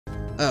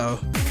Uh-oh.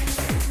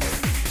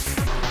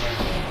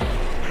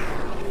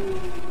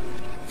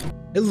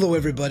 Hello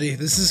everybody,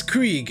 this is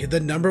Krig, the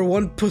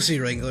 #1 pussy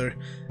wrangler,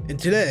 and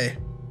today,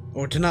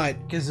 or tonight,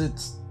 because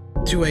it's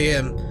 2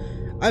 AM,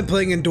 I'm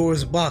playing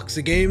Endoras Box,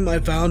 a game I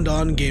found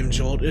on Game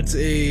Jolt. It's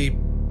a,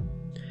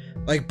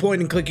 like,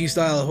 point-and-clicky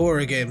style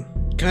horror game,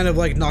 kind of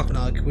like Knock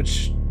Knock,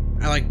 which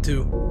I like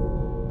too.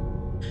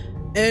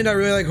 And I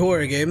really like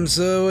horror games,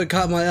 so it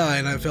caught my eye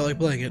and I felt like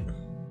playing it.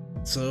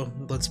 So,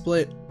 let's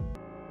play it.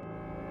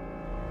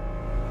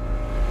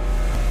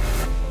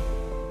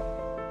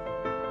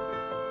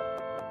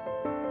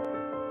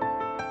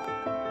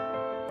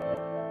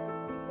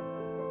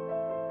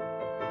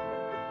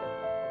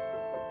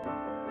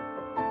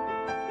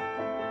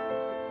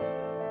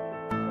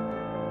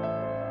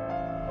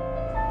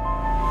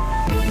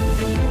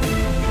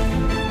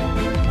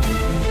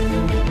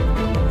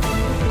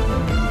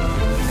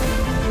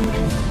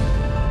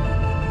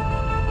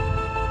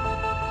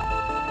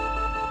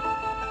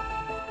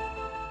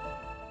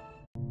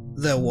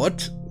 The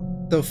what?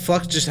 The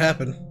fuck just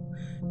happened?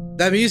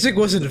 That music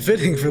wasn't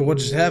fitting for what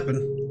just happened.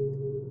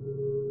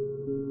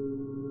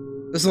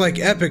 This is like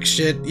epic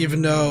shit,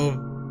 even though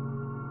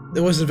it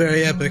wasn't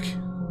very epic.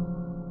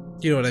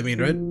 You know what I mean,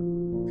 right?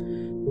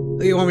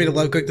 You want me to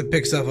left click to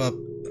pick stuff up.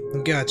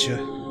 Gotcha.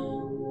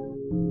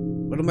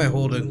 What am I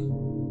holding?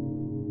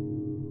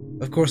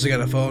 Of course I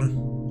got a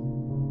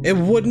phone. It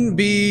wouldn't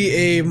be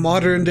a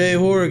modern day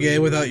horror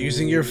game without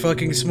using your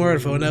fucking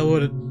smartphone, now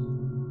would it?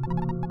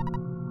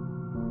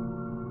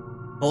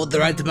 Hold the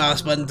right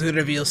mouse button to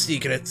reveal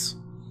secrets.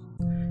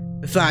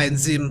 Fine,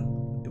 Zim.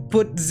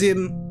 Put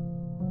Zim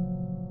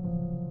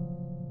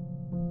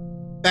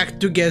back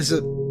together.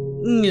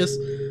 Yes.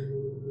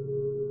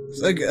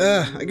 It's like,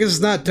 I guess it's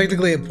not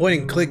technically a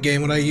point-and-click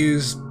game when I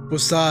use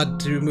Wasad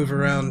to move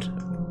around.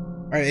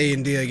 Or A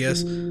and D, I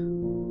guess.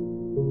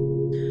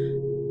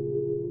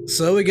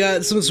 So we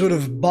got some sort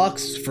of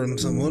box from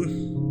someone.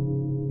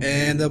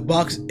 And the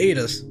box ate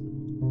us.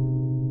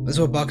 That's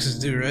what boxes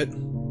do, right?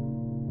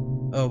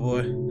 Oh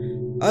boy.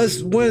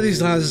 One of these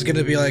times is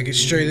gonna be like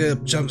straight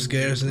up jump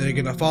scares, and they're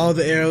gonna follow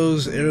the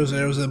arrows,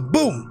 and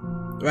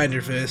boom! Right in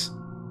your face.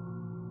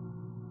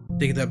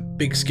 Take that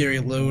big scary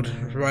load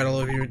right all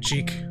over your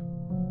cheek.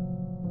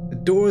 The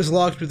door is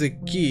locked with a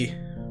key.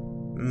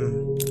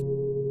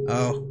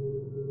 Oh.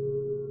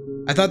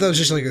 I thought that was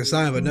just like a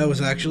sign, but no,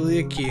 it's actually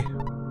a key.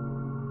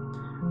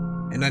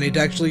 And I need to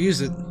actually use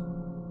it.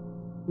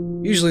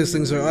 Usually these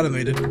things are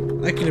automated.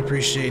 I can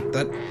appreciate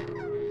that.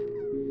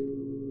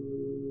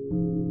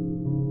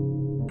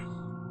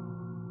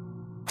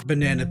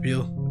 Banana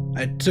peel.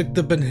 I took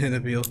the banana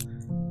peel.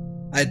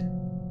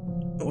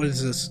 What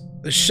is this?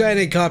 A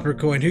shiny copper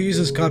coin. Who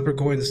uses copper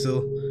coins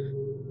still?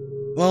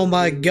 Oh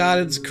my god,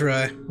 it's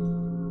Cry.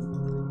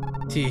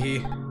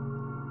 Teehee.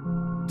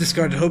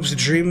 Discarded hopes,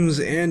 dreams,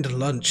 and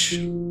lunch.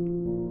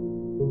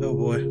 Oh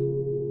boy.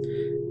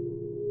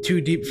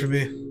 Too deep for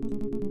me.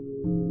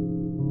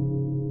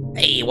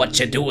 Hey, what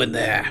you doing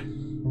there?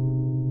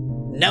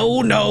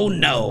 No, no,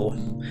 no.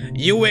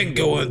 You ain't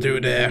going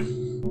through there.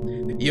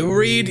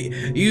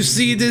 You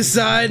see this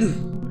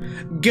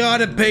sign?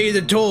 Gotta pay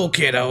the toll,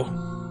 kiddo.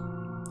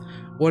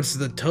 What's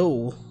the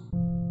toll?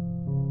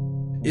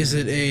 Is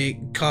it a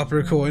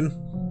copper coin?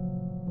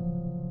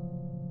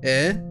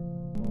 Eh?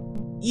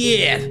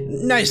 Yeah,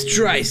 nice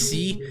try,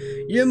 see?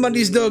 Your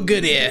money's no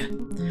good here.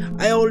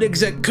 I only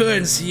accept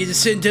currency as a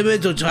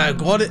sentimental type,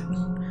 got it?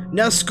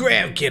 Now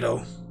scram,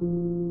 kiddo.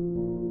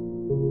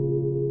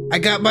 I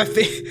got my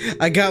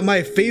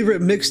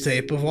favorite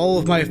mixtape of all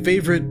of my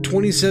favorite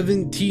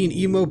 2017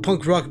 emo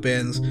punk rock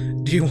bands.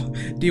 Do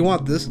you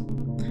want this?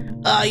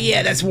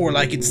 Yeah, that's more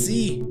like it.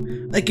 See,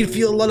 I can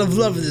feel a lot of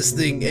love in this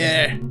thing.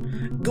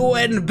 Go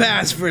ahead and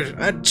pass for it.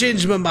 I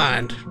changed my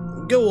mind.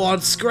 Go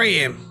on,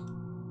 scram.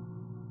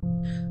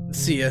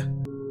 See ya.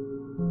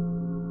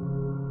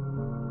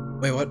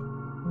 Wait, what?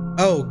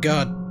 Oh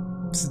god,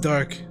 it's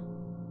dark.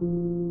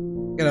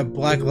 Got a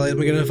black light.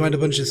 Am I gonna find a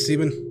bunch of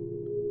semen?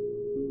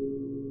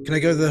 Can I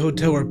go to the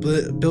hotel where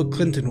Bill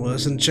Clinton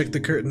was and check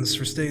the curtains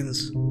for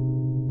stains?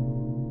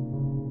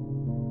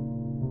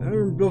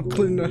 I'm Bill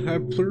Clinton, I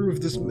approve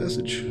this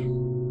message.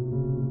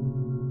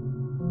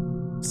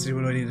 Let's see,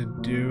 what do I need to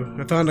do?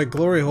 I found a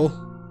glory hole.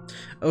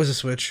 Oh, it's a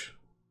switch.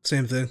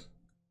 Same thing.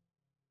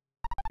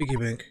 Piggy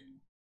bank.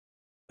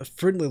 A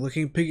friendly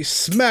looking piggy.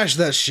 Smash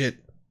that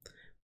shit!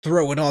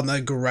 Throw it on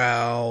the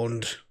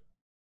ground.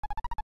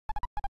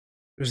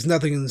 There's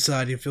nothing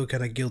inside, you feel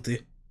kinda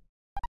guilty.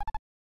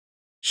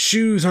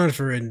 Shoes aren't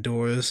for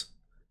indoors,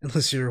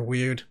 unless you're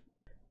weird.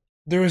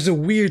 There was a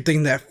weird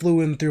thing that flew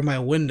in through my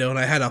window and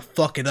I had to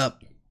fuck it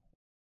up.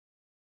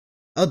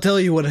 I'll tell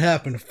you what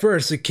happened.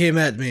 First, it came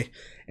at me,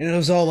 and it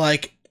was all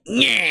like,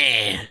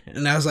 yeah,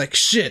 and I was like,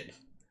 shit.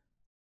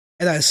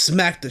 And I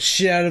smacked the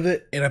shit out of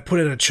it, and I put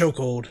it in a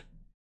chokehold.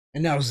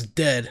 And now it's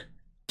dead.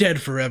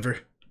 Dead forever.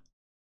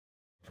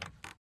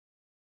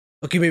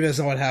 Okay, maybe that's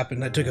not what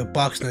happened. I took a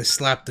box and I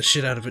slapped the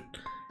shit out of it.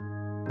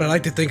 But I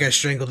like to think I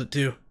strangled it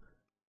too.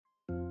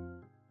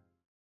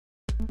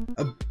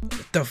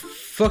 The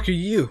fuck are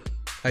you?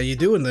 How you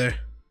doing there?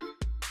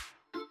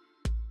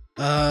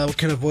 What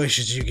kind of voice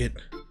did you get?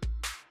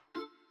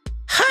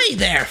 Hi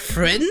there,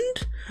 friend!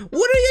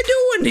 What are you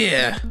doing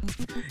here?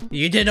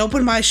 You didn't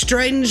open my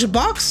strange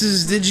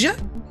boxes, did you?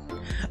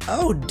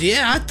 Oh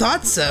dear, I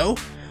thought so.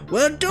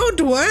 Well, don't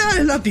worry,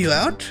 I'll help you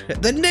out.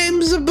 The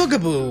name's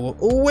Boogaboo,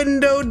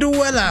 Window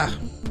Dweller.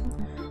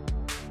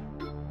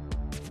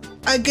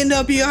 I can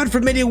help you out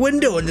from any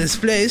window in this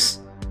place.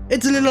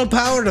 It's a little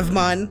power of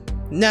mine.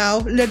 Now,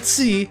 let's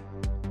see.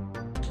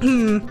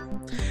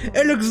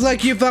 It looks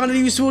like you found a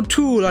useful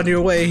tool on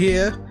your way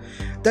here.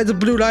 That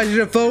blue light in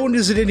your phone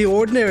isn't any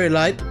ordinary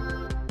light.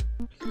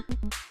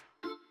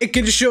 It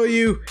can show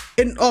you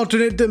an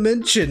alternate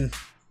dimension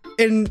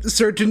in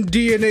certain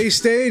DNA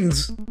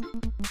stains.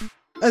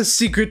 A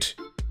secret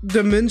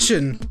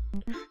dimension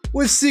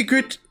with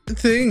secret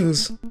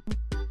things.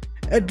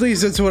 At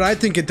least that's what I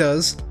think it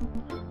does.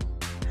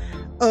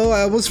 Oh,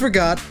 I almost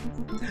forgot.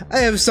 I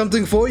have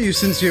something for you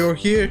since you're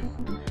here.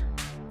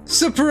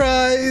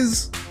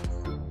 Surprise!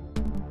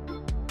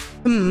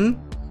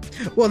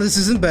 Well, this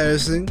is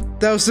embarrassing.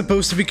 That was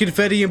supposed to be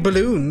confetti and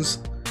balloons.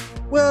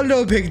 Well,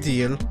 no big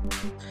deal.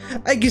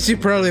 I guess you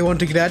probably want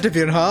to get out of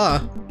here, huh?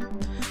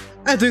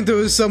 I think there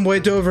was some way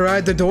to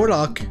override the door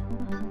lock.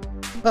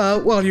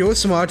 Well, you're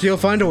smart, you'll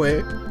find a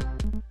way.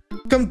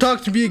 Come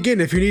talk to me again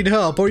if you need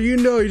help, or you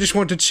just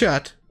want to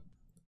chat.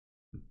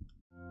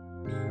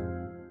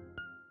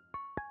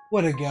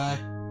 What a guy.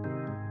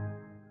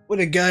 What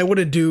a guy, what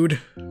a dude.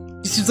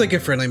 He seems like a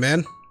friendly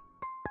man.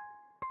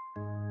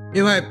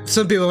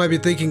 Some people might be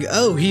thinking,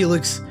 oh, he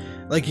looks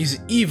like he's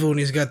evil and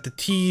he's got the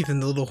teeth and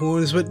the little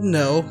horns, but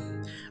no.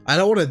 I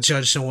don't want to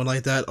judge someone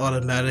like that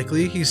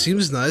automatically. He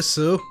seems nice,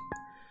 so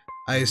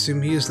I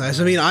assume he is nice.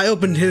 I mean, I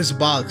opened his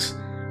box.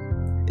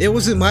 It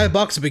wasn't my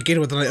box to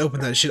begin with when I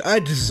opened that shit. I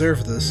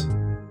deserve this.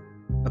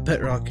 A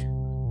pet rock.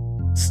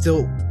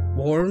 Still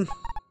warm?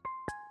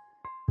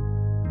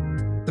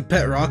 The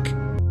pet rock.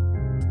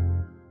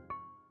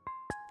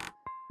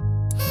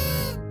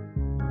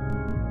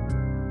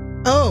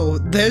 Oh,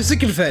 there's the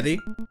confetti.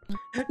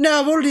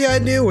 Now, if only I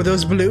knew where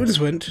those balloons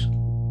went.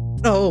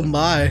 Oh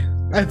my,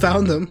 I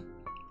found them.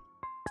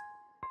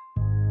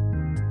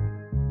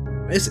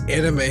 It's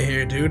anime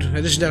here, dude.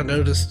 I just now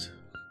noticed.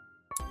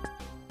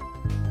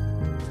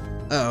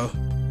 Uh oh,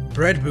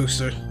 bread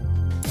booster.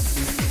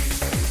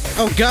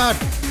 Oh god!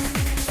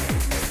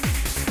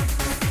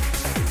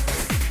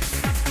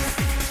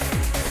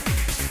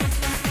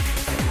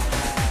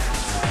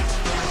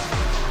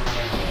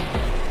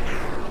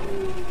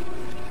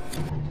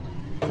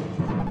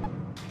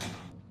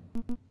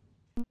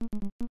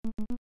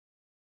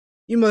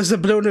 You must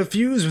have blown a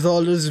fuse with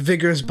all this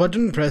vigorous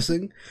button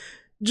pressing.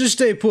 Just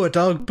stay put,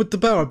 I'll put the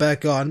power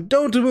back on.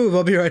 Don't move,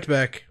 I'll be right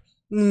back.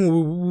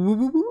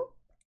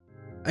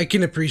 I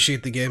can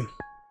appreciate the game.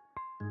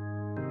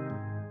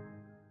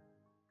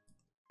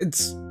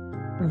 It's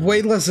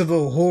way less of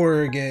a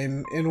horror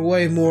game and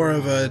way more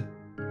of a...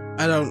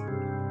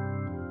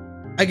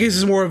 I guess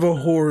it's more of a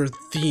horror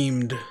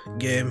themed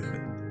game.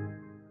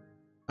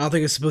 I don't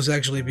think it's supposed to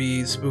actually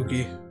be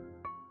spooky.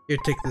 Here,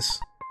 take this.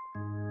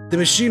 The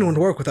machine won't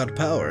work without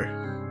power.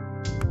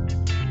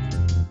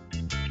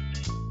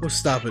 Oh,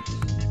 stop it.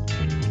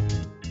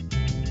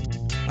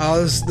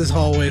 Oh, this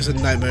hallway is a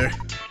nightmare.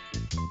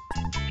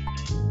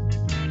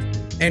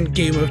 And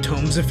Game of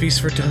Tomes, a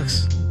feast for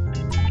ducks.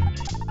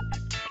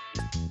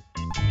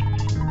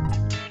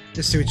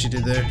 Let's see what you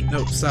did there.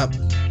 Nope, stop.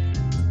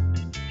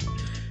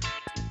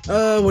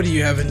 What do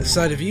you have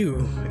inside of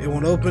you? It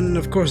won't open?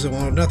 Of course it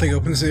won't. Nothing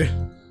opens here.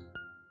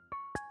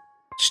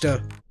 Just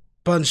a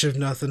bunch of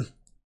nothing.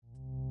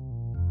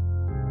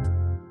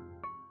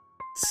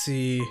 Let's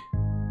see.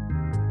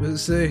 What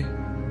does it say?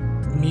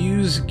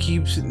 Muse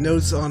keeps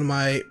notes on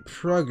my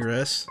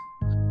progress.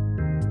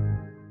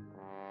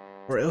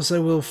 Or else I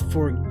will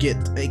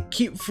forget. I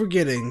keep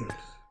forgetting.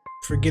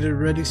 Forget it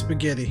ready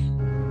spaghetti.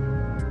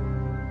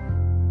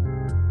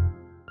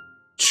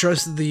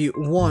 Trust the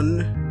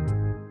one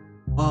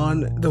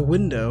on the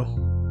window.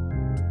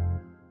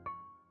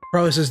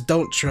 Probably says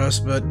don't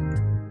trust, but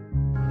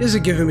it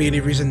isn't giving me any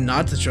reason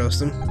not to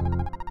trust him.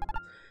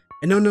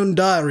 An unknown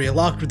diary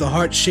locked with a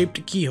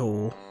heart-shaped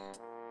keyhole.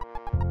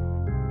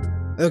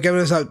 Okay, I'm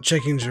gonna stop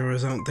checking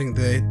drawers. I don't think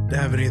they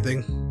have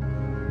anything.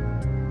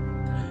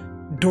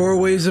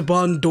 Doorways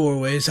upon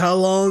doorways. How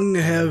long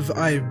have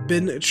I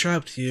been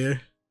trapped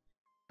here?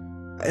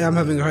 I'm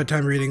having a hard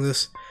time reading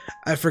this.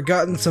 I've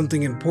forgotten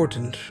something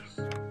important.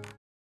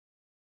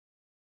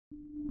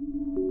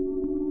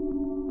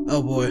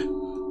 Oh boy.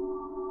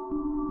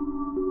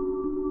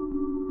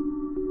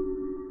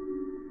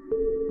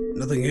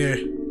 Nothing here.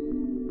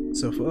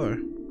 So far.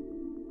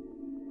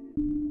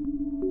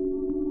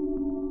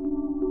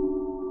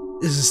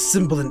 This is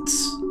semblance.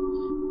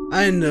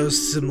 I know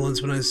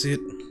semblance when I see it.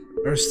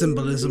 Or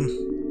symbolism.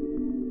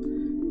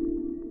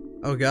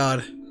 Oh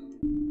god.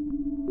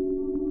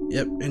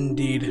 Yep,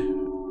 indeed.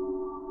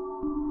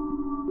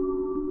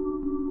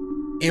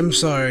 I'm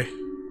sorry.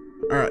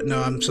 Alright,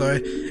 no, I'm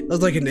sorry. It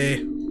was like an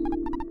A.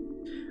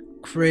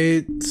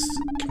 Crates,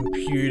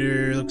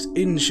 Computer looks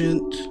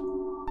ancient.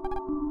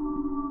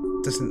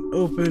 Doesn't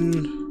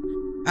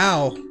open.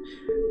 Ow!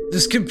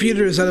 This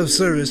computer is out of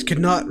service.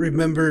 Cannot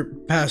remember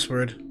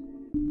password.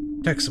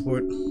 Tech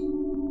support.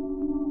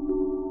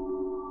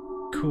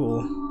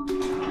 Cool.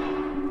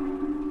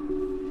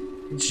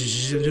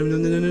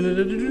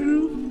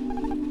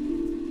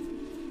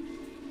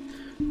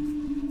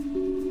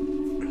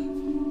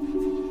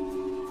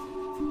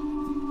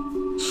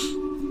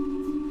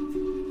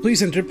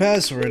 Please enter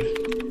password.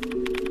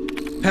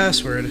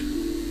 Password.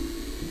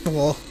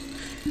 Well,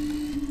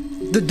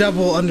 the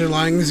double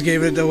underlinings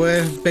gave it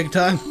away big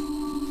time.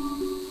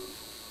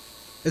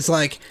 It's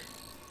like,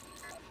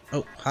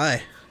 oh,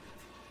 hi.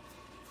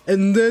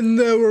 And then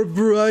there were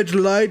bright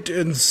light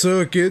and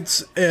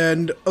circuits,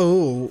 and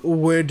oh,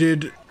 where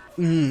did...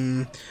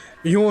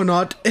 you're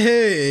not...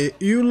 Hey,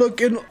 you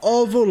look an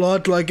awful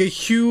lot like a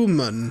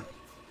human.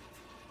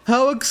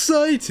 How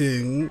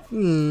exciting.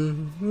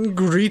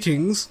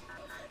 Greetings.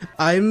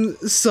 I'm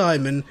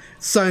Simon,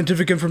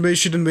 Scientific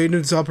Information and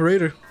Maintenance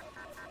Operator.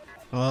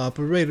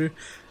 Operator.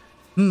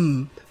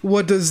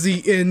 What does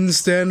the N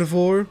stand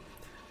for?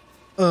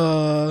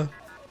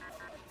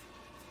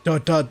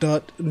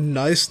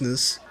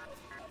 Niceness.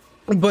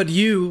 But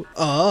you,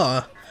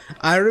 I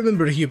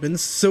remember humans,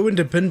 so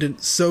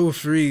independent, so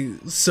free,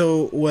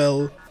 so,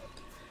 well,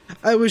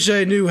 I wish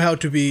I knew how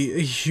to be a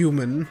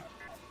human.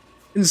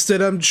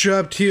 Instead, I'm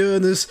trapped here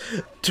in this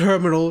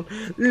terminal,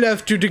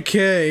 left to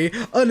decay,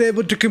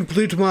 unable to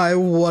complete my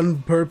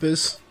one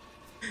purpose.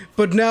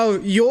 But now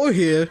you're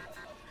here.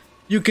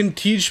 You can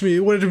teach me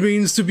what it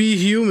means to be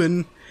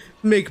human,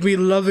 make me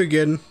love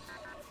again.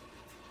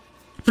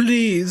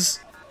 Please.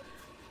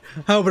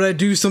 How about I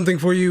do something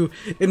for you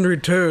in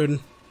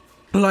return?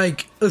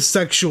 Like a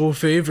sexual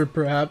favor,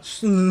 perhaps?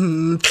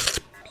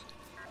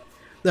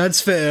 That's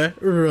fair,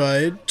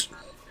 right?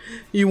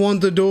 You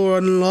want the door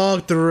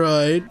unlocked,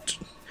 right?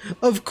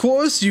 Of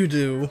course you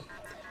do.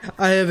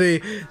 I have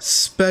a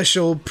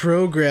special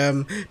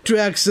program to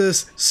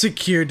access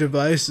secure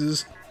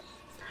devices.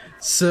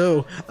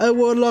 So, I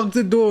will unlock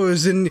the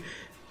doors and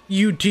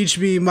you teach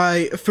me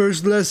my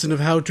first lesson of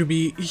how to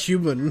be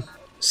human.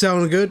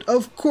 Sound good?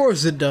 Of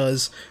course it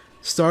does.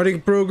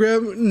 Starting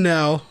program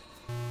now.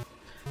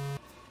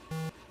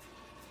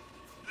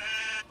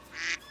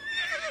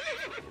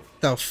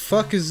 The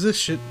fuck is this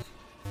shit?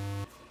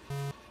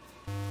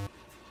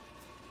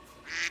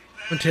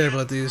 I'm terrible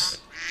at these.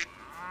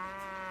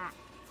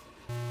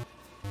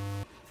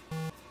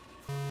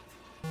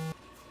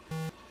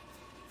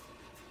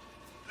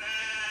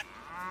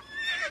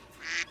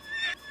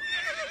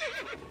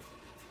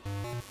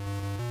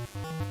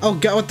 Oh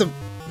god, what the...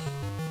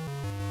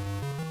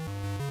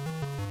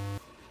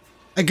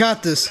 I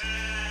got this.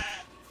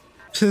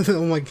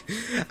 Oh my...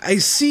 I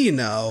see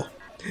now.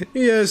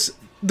 Yes,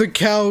 the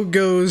cow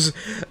goes...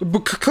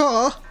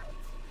 Bukaka.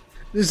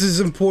 This is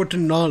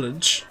important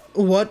knowledge.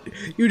 What?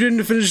 You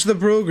didn't finish the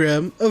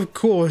program? Of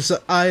course,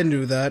 I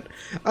knew that.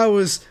 I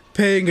was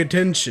paying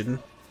attention.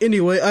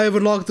 Anyway, I have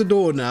unlocked the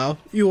door now.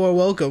 You are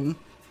welcome.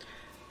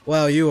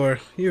 Wow, you're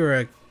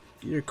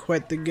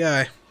quite the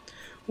guy.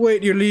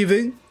 Wait, you're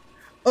leaving?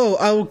 Oh,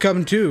 I will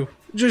come too.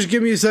 Just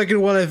give me a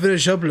second while I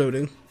finish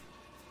uploading.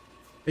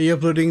 Are you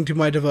uploading to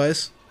my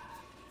device?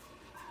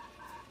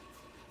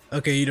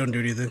 Okay, you don't do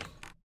anything.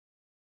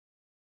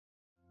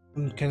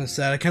 I'm kinda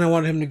sad. I kinda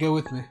wanted him to go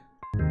with me.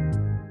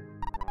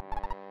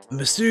 A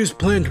mysterious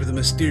plant with a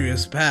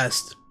mysterious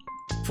past,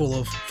 full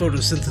of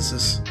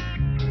photosynthesis.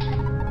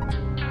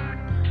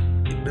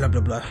 Blah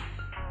blah blah.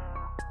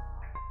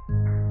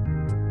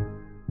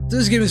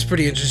 This game is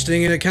pretty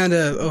interesting, and it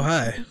kinda... Oh,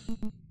 hi.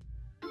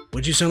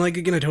 What'd you sound like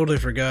again? I totally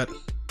forgot.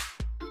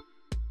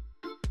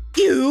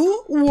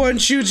 You?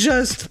 Weren't you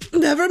just...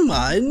 Never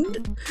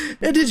mind.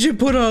 And did you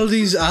put all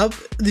these up?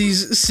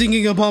 These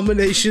singing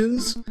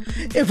abominations?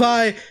 If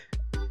I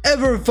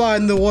ever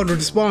find the one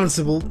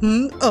responsible...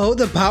 Oh,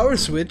 the power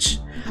switch.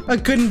 I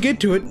couldn't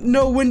get to it.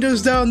 No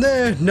windows down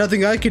there.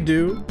 Nothing I could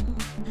do.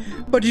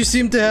 But you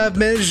seem to have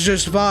managed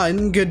just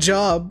fine. Good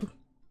job.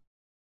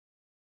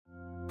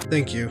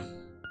 Thank you.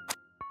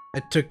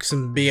 I took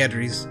some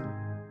batteries.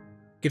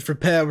 Good for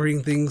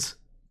powering things.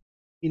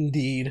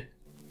 Indeed.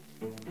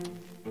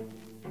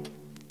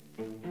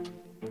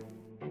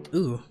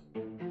 Ooh.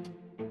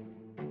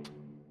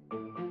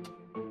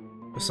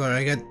 Oh, sorry,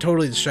 I got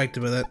totally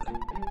distracted by that.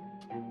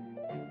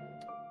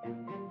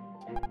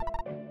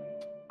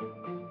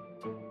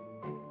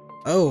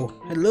 Oh,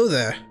 hello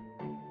there.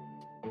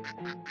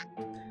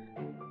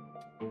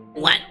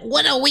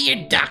 What a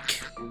weird duck.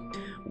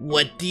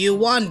 What do you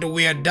want,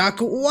 weird duck?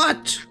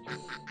 What?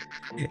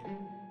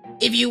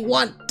 If you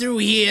want through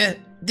here,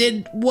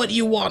 then what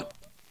you want?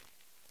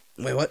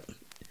 Wait, what?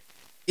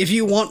 If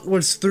you want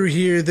what's through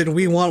here, then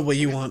we want what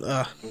you want.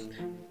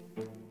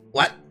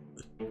 What?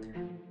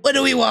 What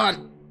do we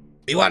want?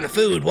 We want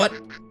food, what?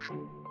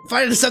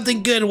 Find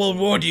something good, we'll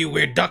reward you,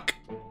 weird duck.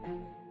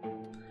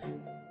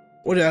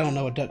 What? I don't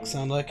know what ducks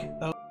sound like.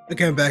 Oh,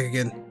 okay, I'm back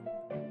again.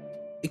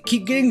 I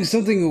keep getting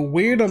something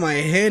weird on my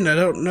hand. I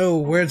don't know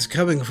where it's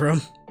coming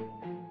from.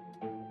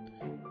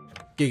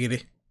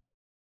 Giggity.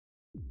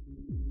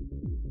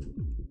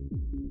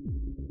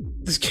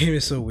 This game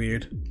is so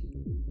weird.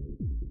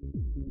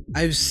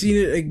 I've seen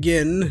it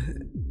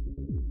again.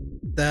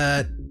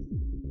 That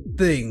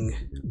thing.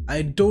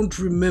 I don't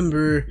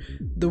remember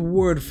the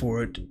word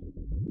for it.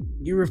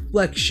 A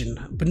reflection,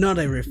 but not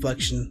a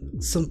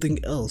reflection.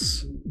 Something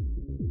else.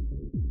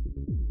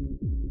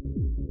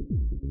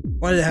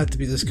 Why did it have to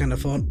be this kind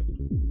of font?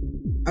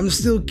 I'm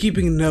still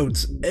keeping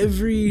notes.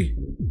 Every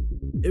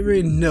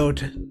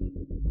note.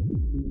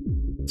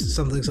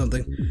 Something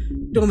something.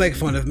 Don't make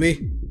fun of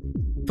me.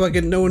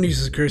 Fucking no one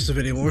uses cursive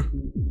anymore.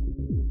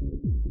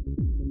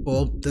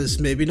 Well, this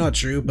may be not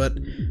true, but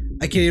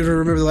I can't even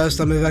remember the last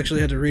time I've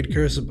actually had to read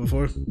cursive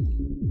before.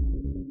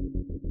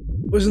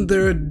 Wasn't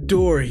there a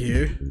door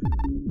here?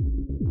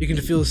 You can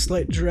feel a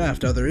slight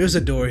draft. Oh, there is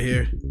a door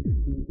here.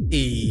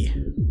 E.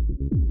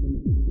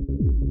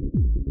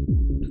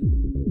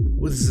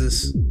 What is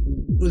this?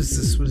 What is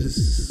this? What is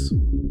this?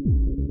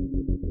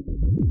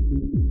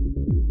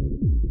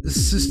 The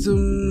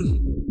system...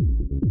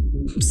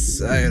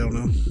 I don't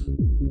know.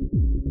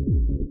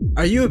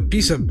 Are you a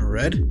piece of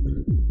bread?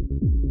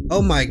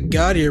 Oh my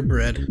god, you're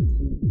bread.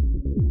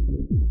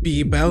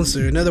 B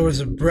bouncer. In other words,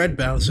 a bread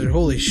bouncer.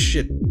 Holy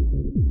shit.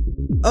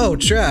 Oh,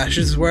 trash.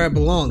 This is where I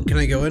belong. Can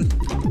I go in?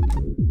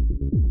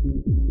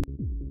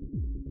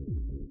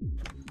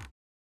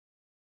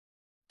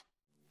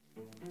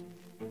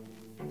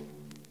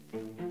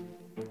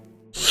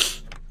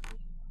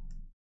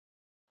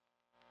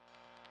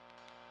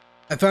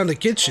 I found a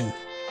kitchen.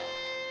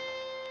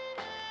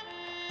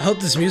 I hope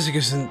this music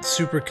isn't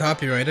super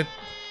copyrighted.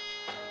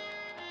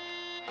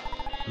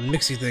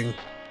 Mixy thing.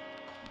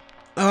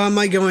 Oh, am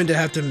I going to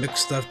have to mix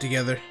stuff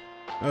together?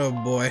 Oh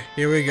boy,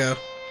 here we go.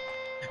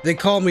 They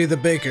call me the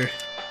baker.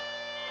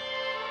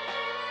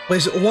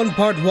 Place 1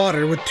 part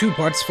water with 2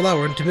 parts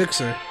flour into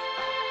mixer.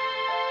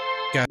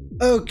 Got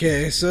it.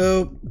 Okay,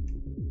 so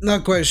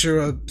not quite sure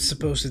what I'm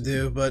supposed to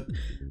do, but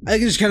I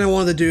just kind of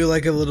wanted to do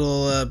like a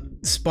little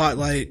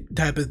spotlight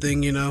type of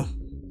thing, you know,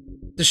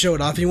 to show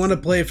it off. If you want to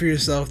play it for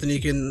yourself, then you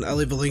can. I'll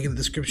leave a link in the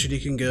description. You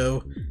can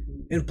go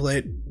and play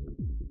it.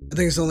 I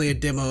think it's only a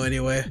demo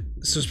anyway,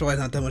 so there's probably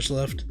not that much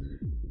left.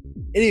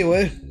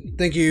 Anyway,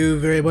 thank you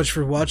very much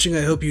for watching.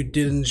 I hope you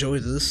did enjoy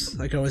this.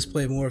 I can always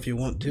play more if you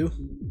want to,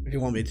 if you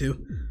want me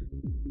to.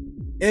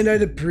 And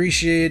I'd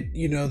appreciate,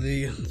 you know,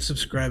 the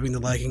subscribing, the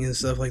liking, and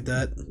stuff like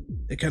that.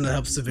 It kind of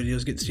helps the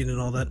videos get seen and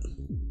all that.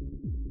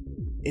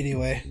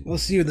 Anyway, I'll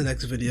see you in the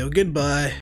next video. Goodbye.